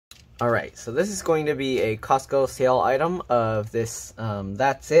Alright, so this is going to be a Costco sale item of this,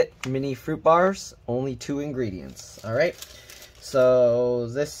 That's It mini fruit bars, only 2 ingredients. Alright, so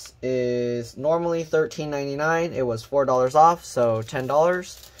this is normally $13.99, it was $4 off, so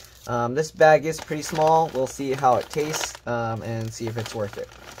 $10. This bag is pretty small, we'll see how it tastes, and see if it's worth it.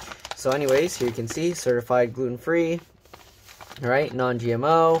 So anyways, here you can see, certified gluten-free, alright,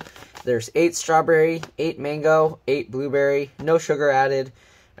 non-GMO. There's 8 strawberry, 8 mango, 8 blueberry, no sugar added.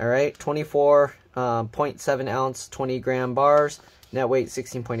 Alright, 24.7 ounce, 20 gram bars, net weight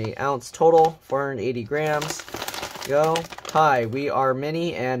 16.8 ounce, total 480 grams. Go. Hi, we are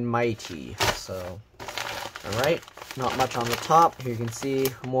mini and mighty. So, alright, not much on the top. Here you can see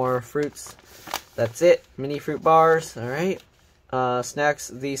more fruits. That's it, mini fruit bars. Alright, snacks.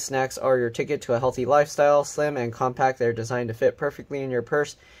 These snacks are your ticket to a healthy lifestyle. Slim and compact, they're designed to fit perfectly in your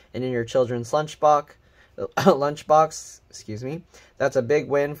purse and in your children's lunchbox, excuse me. That's a big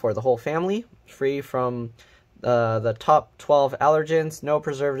win for the whole family. Free from the top 12 allergens, no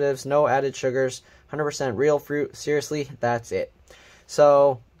preservatives, no added sugars, 100% real fruit. Seriously, that's it.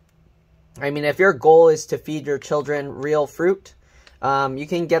 So, I mean, if your goal is to feed your children real fruit, you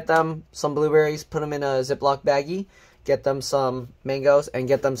can get them some blueberries, put them in a Ziploc baggie, get them some mangoes, and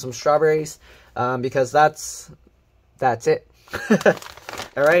get them some strawberries, because that's it.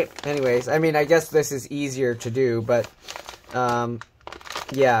 Alright, anyways, I mean, I guess this is easier to do, but,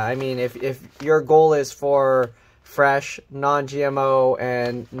 yeah, I mean, if your goal is for fresh, non-GMO,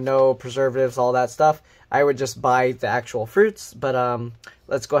 and no preservatives, all that stuff, I would just buy the actual fruits, but,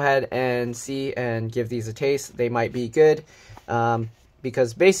 let's go ahead and see and give these a taste. They might be good,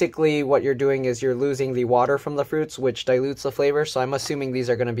 because basically what you're doing is you're losing the water from the fruits, which dilutes the flavor, so I'm assuming these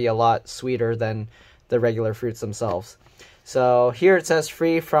are going to be a lot sweeter than the regular fruits themselves. So here it says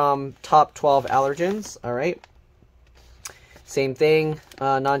free from top 12 allergens. All right. Same thing,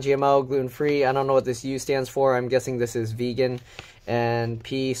 non-GMO, gluten-free. I don't know what this U stands for. I'm guessing this is vegan. And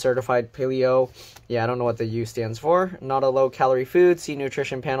P, certified paleo. Yeah, I don't know what the U stands for. Not a low-calorie food. See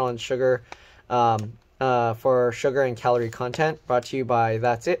nutrition panel and sugar for sugar and calorie content. Brought to you by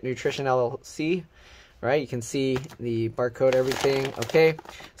That's It Nutrition LLC. Right, you can see the barcode, everything. Okay,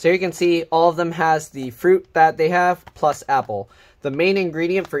 so you can see all of them has the fruit that they have plus apple. The main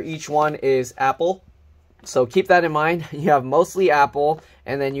ingredient for each one is apple, so keep that in mind. You have mostly apple,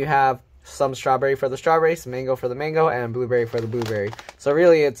 and then you have some strawberry for the strawberry, some mango for the mango, and blueberry for the blueberry. So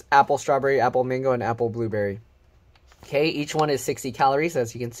really it's apple, strawberry, apple, mango, and apple, blueberry. Okay, each one is 60 calories,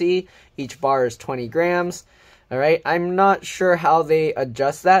 as you can see. Each bar is 20 grams. All right, I'm not sure how they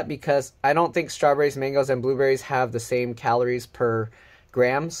adjust that because I don't think strawberries, mangoes, and blueberries have the same calories per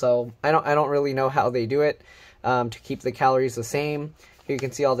gram. So I don't really know how they do it to keep the calories the same. Here you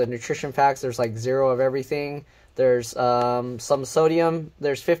can see all the nutrition facts. There's like 0 of everything. There's some sodium.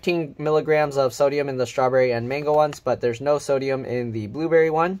 There's 15 milligrams of sodium in the strawberry and mango ones, but there's no sodium in the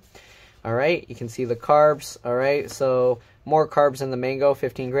blueberry one. All right, you can see the carbs. All right, so more carbs in the mango,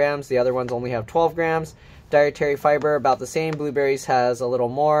 15 grams. The other ones only have 12 grams. Dietary fiber, about the same. Blueberries has a little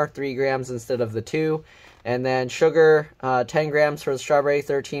more, 3 grams instead of the 2. And then sugar, 10 grams for the strawberry,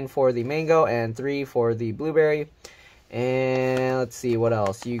 13 for the mango, and 3 for the blueberry. And let's see what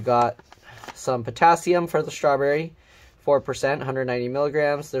else. You got some potassium for the strawberry, 4%, 190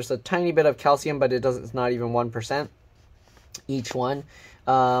 milligrams. There's a tiny bit of calcium, but it's not even 1% each one.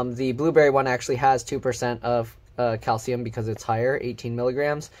 The blueberry one actually has 2% of calcium because it's higher, 18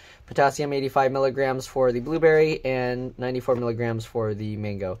 milligrams. Potassium, 85 milligrams for the blueberry, and 94 milligrams for the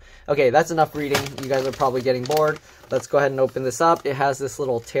mango. Okay, that's enough reading. You guys are probably getting bored. Let's go ahead and open this up. It has this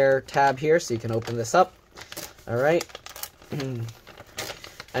little tear tab here, so you can open this up. All right.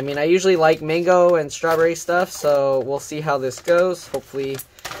 I mean, I usually like mango and strawberry stuff, so we'll see how this goes. Hopefully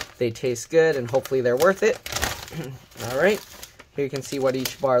they taste good, and hopefully they're worth it. All right. Here you can see what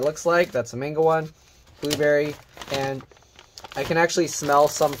each bar looks like. That's a mango one, blueberry, and I can actually smell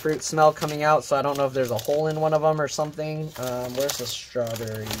some fruit smell coming out, so I don't know if there's a hole in one of them or something. Where's the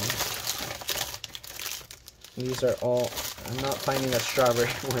strawberry? These are all... I'm not finding a strawberry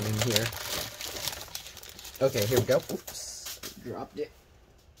one in here. Okay, here we go. Oops, dropped it.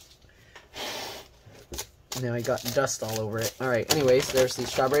 Now I got dust all over it. Alright, anyways, there's the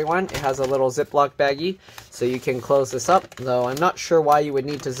strawberry one. It has a little Ziploc baggie, so you can close this up. Though I'm not sure why you would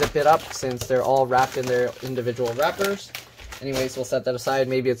need to zip it up, since they're all wrapped in their individual wrappers. Anyways, we'll set that aside.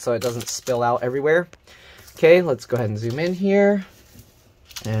 Maybe it's so it doesn't spill out everywhere. Okay, let's go ahead and zoom in here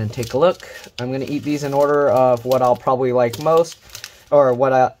and take a look. I'm going to eat these in order of what I'll probably like most, or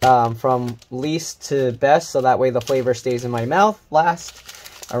what from least to best, so that way the flavor stays in my mouth last.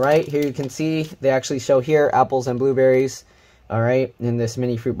 All right, here you can see they actually show here apples and blueberries. All right, in this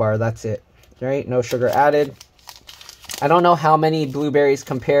mini fruit bar, that's it. All right, no sugar added. I don't know how many blueberries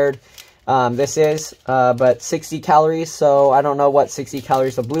compared this is, but 60 calories. So I don't know what 60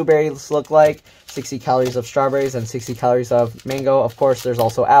 calories of blueberries look like, 60 calories of strawberries, and 60 calories of mango. Of course, there's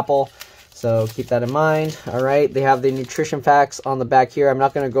also apple. So keep that in mind. All right, they have the nutrition facts on the back here. I'm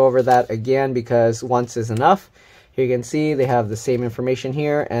not going to go over that again because once is enough. Here you can see they have the same information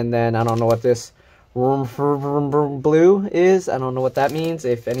here. And then I don't know what this blue is. I don't know what that means.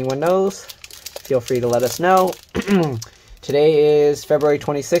 If anyone knows, feel free to let us know. Today is February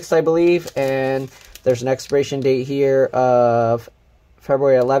 26th, I believe. And there's an expiration date here of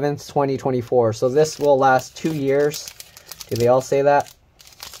February 11th, 2024. So this will last 2 years. Do they all say that?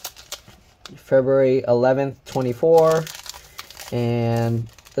 February 11th, 24, and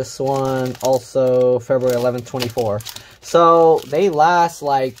this one also February 11th, 24. So they last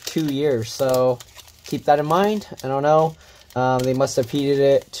like 2 years, so keep that in mind. I don't know. They must have heated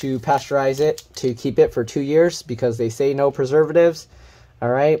it to pasteurize it to keep it for 2 years because they say no preservatives. All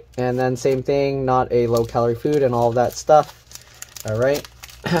right, and then same thing, not a low-calorie food and all of that stuff. All right,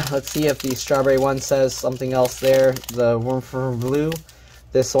 let's see if the strawberry one says something else there. The worm for blue.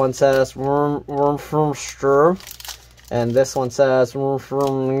 This one says worm from stir, and this one says worm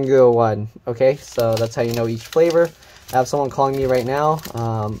from mango one. Okay, so that's how you know each flavor. I have someone calling me right now,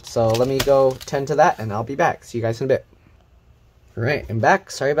 so let me go tend to that, and I'll be back. See you guys in a bit. All right, I'm back.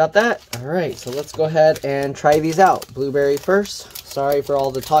 Sorry about that. All right, so let's go ahead and try these out. Blueberry first. Sorry for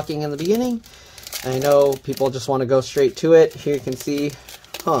all the talking in the beginning. I know people just want to go straight to it. Here you can see,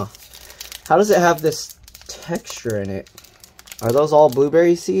 how does it have this texture in it? Are those all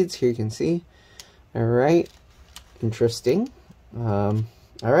blueberry seeds? Here you can see. All right. Interesting. All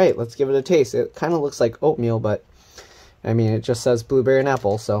right, let's give it a taste. It kind of looks like oatmeal, but I mean, it just says blueberry and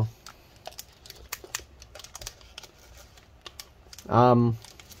apple, so.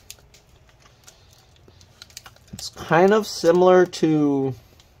 It's kind of similar to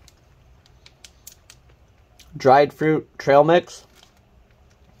dried fruit trail mix.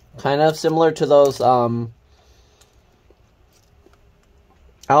 Kind of similar to those, I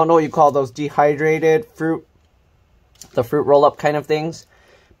don't know what you call those dehydrated fruit, the fruit roll-up kind of things,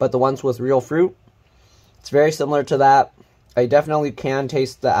 but the ones with real fruit. It's very similar to that. I definitely can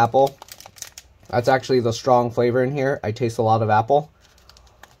taste the apple. That's actually the strong flavor in here. I taste a lot of apple.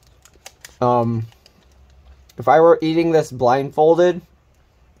 If I were eating this blindfolded,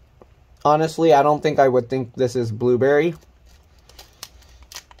 honestly, I don't think I would think this is blueberry.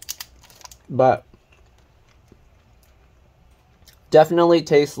 But definitely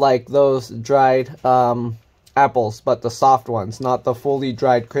tastes like those dried apples, but the soft ones, not the fully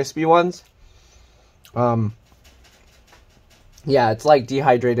dried crispy ones. Yeah, it's like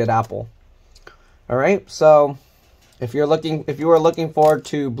dehydrated apple. All right, so if you were looking forward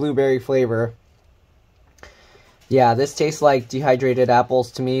to blueberry flavor, yeah, this tastes like dehydrated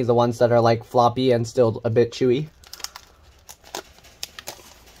apples to me, the ones that are like floppy and still a bit chewy.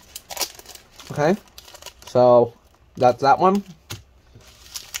 Okay, so that's that one.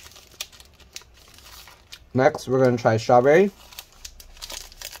 Next, we're going to try strawberry.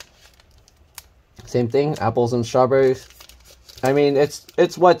 Same thing, apples and strawberries. I mean,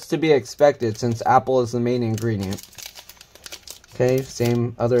 it's what's to be expected since apple is the main ingredient. Okay,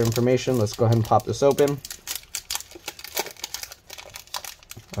 same other information. Let's go ahead and pop this open.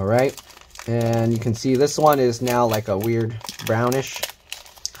 All right, and you can see this one is now like a weird brownish.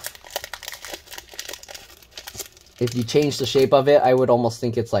 If you change the shape of it, I would almost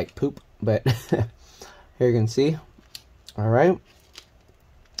think it's like poop, but here you can see. All right.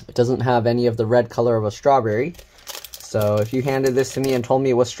 It doesn't have any of the red color of a strawberry. So if you handed this to me and told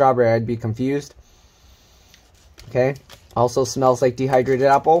me it was strawberry, I'd be confused. Okay. Also smells like dehydrated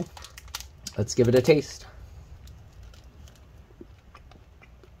apple. Let's give it a taste.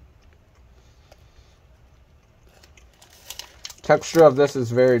 Texture of this is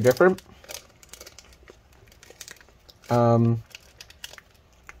very different.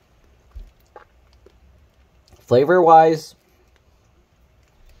 Flavor-wise,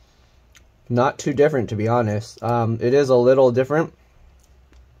 not too different, to be honest. It is a little different.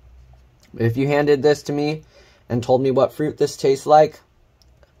 If you handed this to me and told me what fruit this tastes like,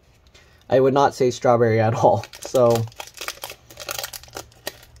 I would not say strawberry at all. So,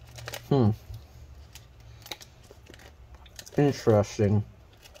 interesting.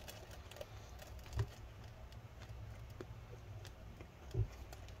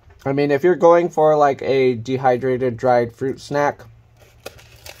 I mean, if you're going for like a dehydrated dried fruit snack,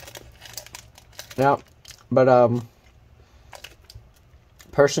 yeah, but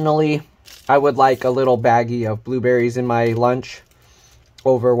personally, I would like a little baggie of blueberries in my lunch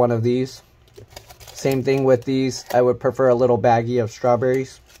over one of these. Same thing with these. I would prefer a little baggie of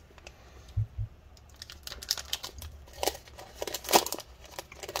strawberries.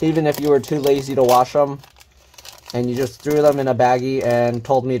 Even if you were too lazy to wash them and you just threw them in a baggie and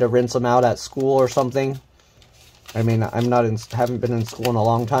told me to rinse them out at school or something. I mean, haven't been in school in a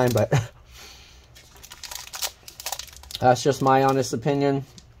long time, but that's just my honest opinion.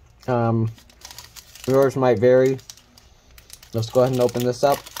 Yours might vary. Let's go ahead and open this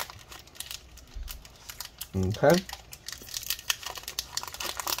up. Okay.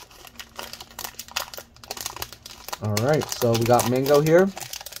 Alright, so we got mango here.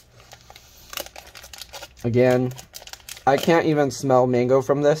 Again, I can't even smell mango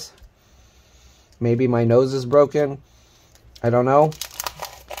from this. Maybe my nose is broken. I don't know.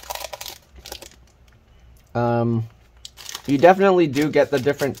 You definitely do get the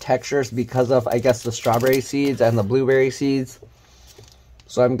different textures because of, I guess, the strawberry seeds and the blueberry seeds.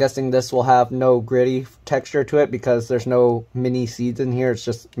 So I'm guessing this will have no gritty texture to it because there's no mini seeds in here. It's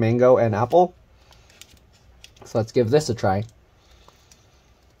just mango and apple. So let's give this a try.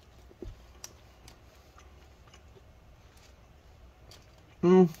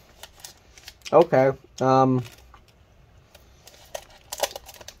 Okay. I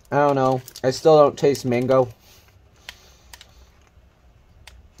don't know. I still don't taste mango.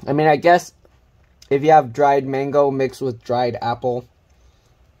 I mean, I guess if you have dried mango mixed with dried apple,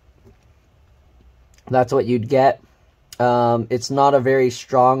 that's what you'd get. It's not a very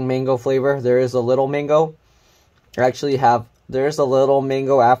strong mango flavor. There is a little mango. There's a little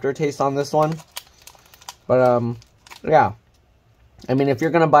mango aftertaste on this one. But, yeah. I mean, if you're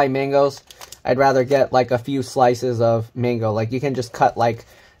going to buy mangoes, I'd rather get, like, a few slices of mango. Like, you can just cut, like,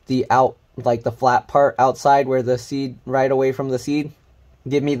 the flat part outside where the seed, right away from the seed.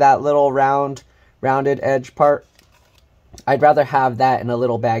 Give me that little rounded edge part. I'd rather have that in a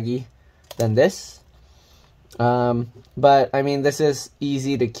little baggie than this. But, I mean, this is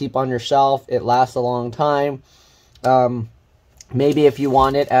easy to keep on your shelf. It lasts a long time. Maybe if you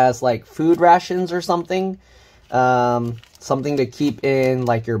want it as, like, food rations or something. Something to keep in,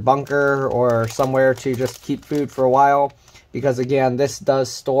 like, your bunker or somewhere to just keep food for a while. Because, again, this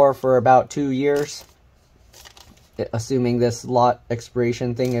does store for about 2 years. Assuming this lot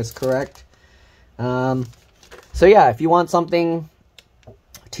expiration thing is correct. So, yeah, if you want something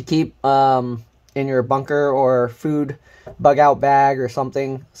to keep in your bunker or food bug out bag or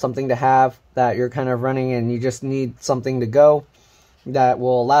something to have that you're kind of running and you just need something to go that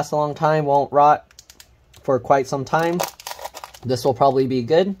will last a long time, won't rot for quite some time, this will probably be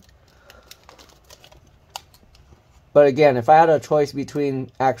good. But again, if I had a choice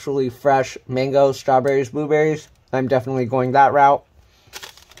between actually fresh mangoes, strawberries, blueberries, I'm definitely going that route.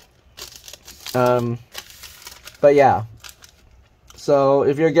 But yeah. So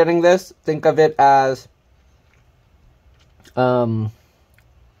if you're getting this, think of it as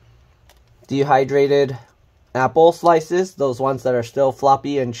dehydrated apple slices, those ones that are still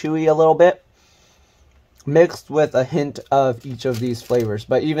floppy and chewy a little bit, mixed with a hint of each of these flavors.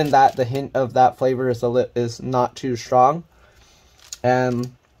 But even that, the hint of that flavor is not too strong.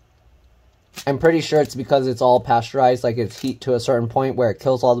 And I'm pretty sure it's because it's all pasteurized, like it's heat to a certain point where it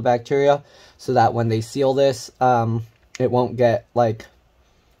kills all the bacteria, so that when they seal this, it won't get like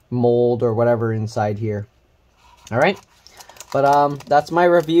mold or whatever inside here. Alright, but that's my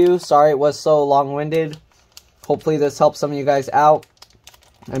review. Sorry it was so long-winded. Hopefully this helps some of you guys out.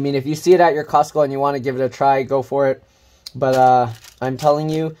 I mean, if you see it at your Costco and you want to give it a try, go for it. But I'm telling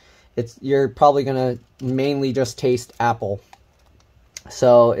you, you're probably going to mainly just taste apple.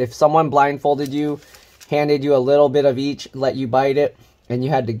 So if someone blindfolded you, handed you a little bit of each, let you bite it, and you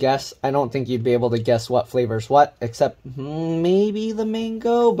had to guess, I don't think you'd be able to guess what flavor's what, except maybe the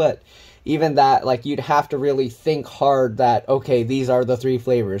mango. But even that, like, you'd have to really think hard that, okay, these are the 3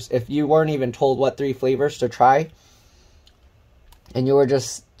 flavors. If you weren't even told what 3 flavors to try, and you were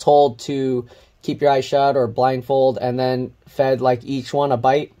just told to keep your eyes shut or blindfold and then fed like each one a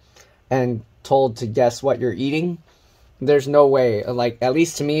bite and told to guess what you're eating, there's no way, like, at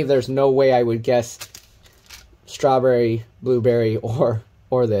least to me, there's no way I would guess strawberry, blueberry, or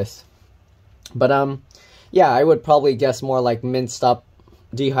this. But, yeah, I would probably guess more like minced up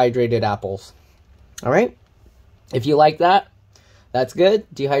dehydrated apples. Alright? If you like that, that's good.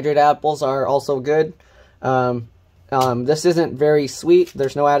 Dehydrated apples are also good. This isn't very sweet.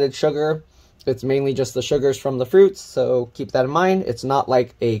 There's no added sugar. It's mainly just the sugars from the fruits, so keep that in mind. It's not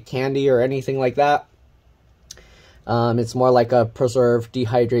like a candy or anything like that. It's more like a preserved,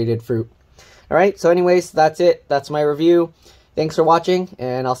 dehydrated fruit. Alright, so anyways, that's it. That's my review. thanks for watching,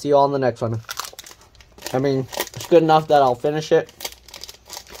 and I'll see you all in the next one. I mean, it's good enough that I'll finish it,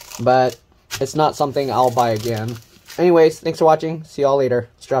 but it's not something I'll buy again. Anyways, thanks for watching. See y'all later.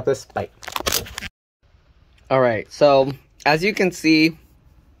 Let's drop this. Bye. Alright, so as you can see,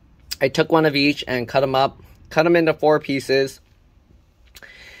 I took one of each and cut them up. Cut them into 4 pieces.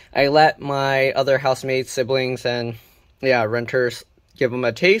 I let my other housemates, siblings, and yeah, renters give them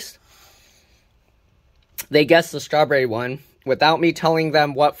a taste. They guessed the strawberry one without me telling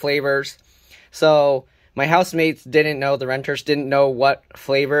them what flavors. So my housemates didn't know, the renters didn't know what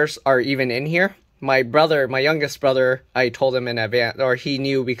flavors are even in here. My brother, my youngest brother, I told him in advance, or he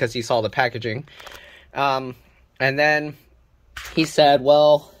knew because he saw the packaging. And then he said,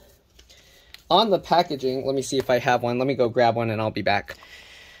 well, on the packaging, let me see if I have one. Let me go grab one and I'll be back.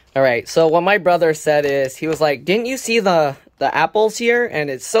 All right, so what my brother said is, he was like, didn't you see the apples here? And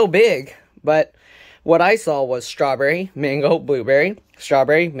it's so big. But what I saw was strawberry, mango, blueberry,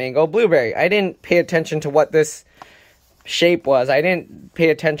 strawberry, mango, blueberry. I didn't pay attention to what this shape was. I didn't pay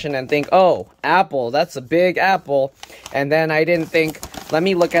attention and think, oh, apple, that's a big apple. And then I didn't think, let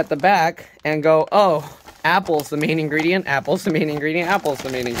me look at the back and go, oh, apple's the main ingredient, apple's the main ingredient, apple's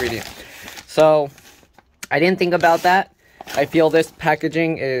the main ingredient. So I didn't think about that. I feel this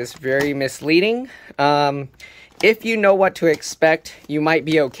packaging is very misleading. If you know what to expect, you might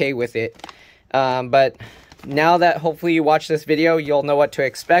be okay with it. But now that hopefully you watch this video, you'll know what to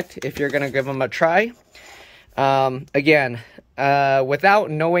expect if you're going to give them a try. Again,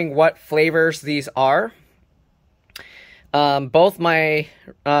 without knowing what flavors these are, both my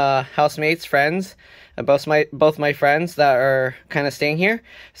housemates, friends, both my friends that are kind of staying here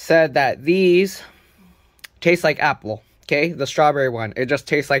said that these taste like apple. Okay, the strawberry one, it just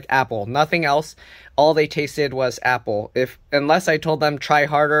tastes like apple, nothing else. All they tasted was apple. Unless I told them try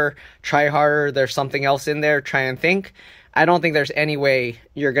harder, there's something else in there, try and think. I don't think there's any way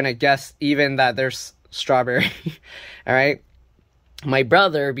you're gonna guess even that there's strawberry. All right, my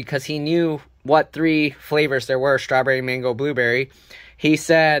brother, because he knew what 3 flavors there were, strawberry, mango, blueberry, he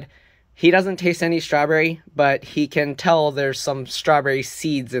said he doesn't taste any strawberry, but he can tell there's some strawberry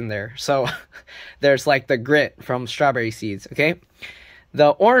seeds in there. So there's like the grit from strawberry seeds, okay? The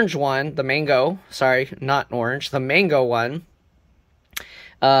orange one, the mango, sorry, not orange, the mango one,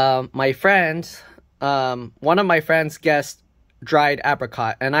 my friends, one of my friends guessed dried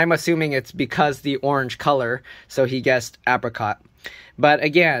apricot, and I'm assuming it's because the orange color, so he guessed apricot. But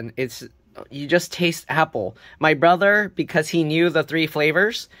again, you just taste apple. My brother, because he knew the 3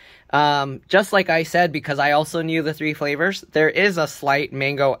 flavors, just like I said, because I also knew the 3 flavors, there is a slight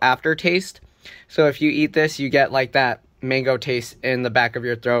mango aftertaste. So if you eat this, you get like that mango taste in the back of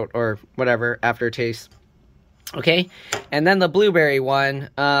your throat or whatever aftertaste. Okay, and then the blueberry one,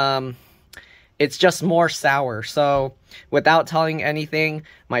 it's just more sour. So without telling anything,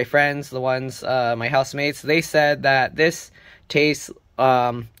 my friends, the ones, my housemates, they said that this tastes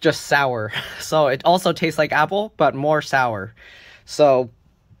just sour. So it also tastes like apple, but more sour. So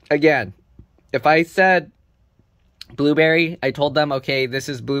again, if I said blueberry, I told them, okay, this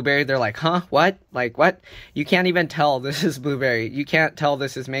is blueberry. They're like, huh? What? Like, what? You can't even tell this is blueberry. You can't tell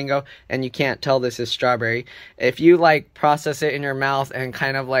this is mango, and you can't tell this is strawberry. If you, like, process it in your mouth and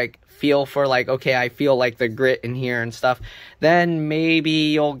kind of, like, feel for, like, okay, I feel, like, the grit in here and stuff, then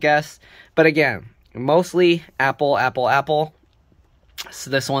maybe you'll guess. But again, mostly apple, apple, apple. So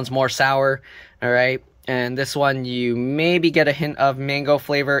this one's more sour, all right? And this one, you maybe get a hint of mango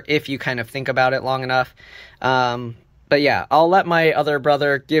flavor if you kind of think about it long enough. But yeah, I'll let my other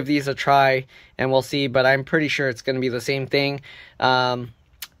brother give these a try and we'll see, but I'm pretty sure it's going to be the same thing.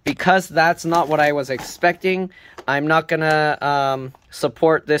 Because that's not what I was expecting, I'm not going to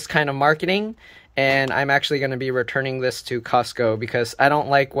support this kind of marketing, and I'm actually going to be returning this to Costco because I don't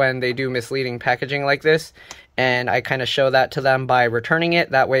like when they do misleading packaging like this, and I kind of show that to them by returning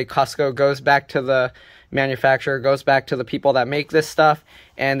it. That way Costco goes back to the manufacturer, goes back to the people that make this stuff,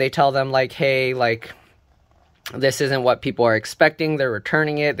 and they tell them, like, hey, like, this isn't what people are expecting, they're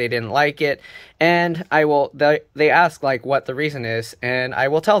returning it, they didn't like it, and they ask, like, what the reason is, and I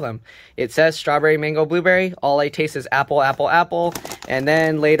will tell them. It says strawberry, mango, blueberry, all I taste is apple, apple, apple, and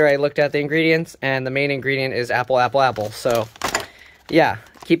then later I looked at the ingredients, and the main ingredient is apple, apple, apple. So, yeah,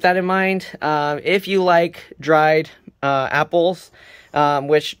 keep that in mind. If you like dried apples,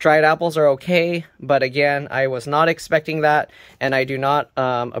 which dried apples are okay, but again, I was not expecting that, and I do not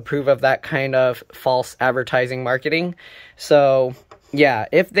approve of that kind of false advertising marketing. So yeah,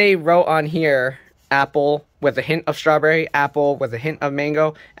 if they wrote on here apple with a hint of strawberry, apple with a hint of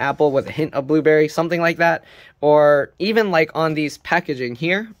mango, apple with a hint of blueberry, something like that, or even like on these packaging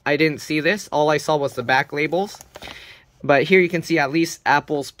here, I didn't see this, all I saw was the back labels. But here you can see at least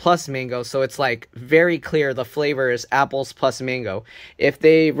apples plus mango, so it's like very clear the flavor is apples plus mango. If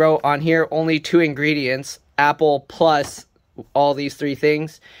they wrote on here only 2 ingredients, apple plus all these 3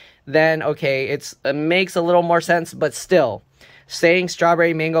 things, then okay, it makes a little more sense, but still, saying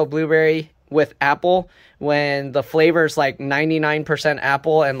strawberry, mango, blueberry with apple when the flavor is like 99%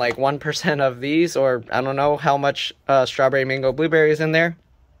 apple and like 1% of these, or I don't know how much strawberry, mango, blueberry is in there.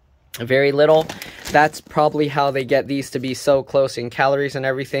 Very little. That's probably how they get these to be so close in calories and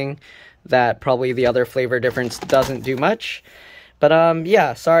everything, that probably the other flavor difference doesn't do much. But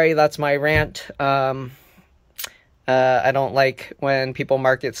yeah, sorry, that's my rant. I don't like when people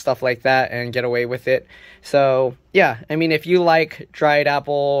market stuff like that and get away with it. So yeah, I mean, if you like dried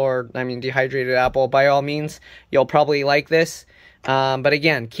apple, or I mean dehydrated apple, by all means, you'll probably like this. But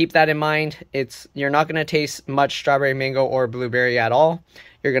again, keep that in mind. You're not going to taste much strawberry, mango, or blueberry at all.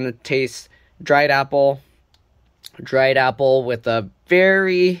 You're going to taste dried apple with a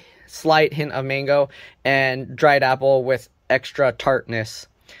very slight hint of mango, and dried apple with extra tartness.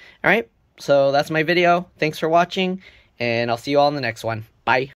 All right, so that's my video. Thanks for watching, and I'll see you all in the next one. Bye.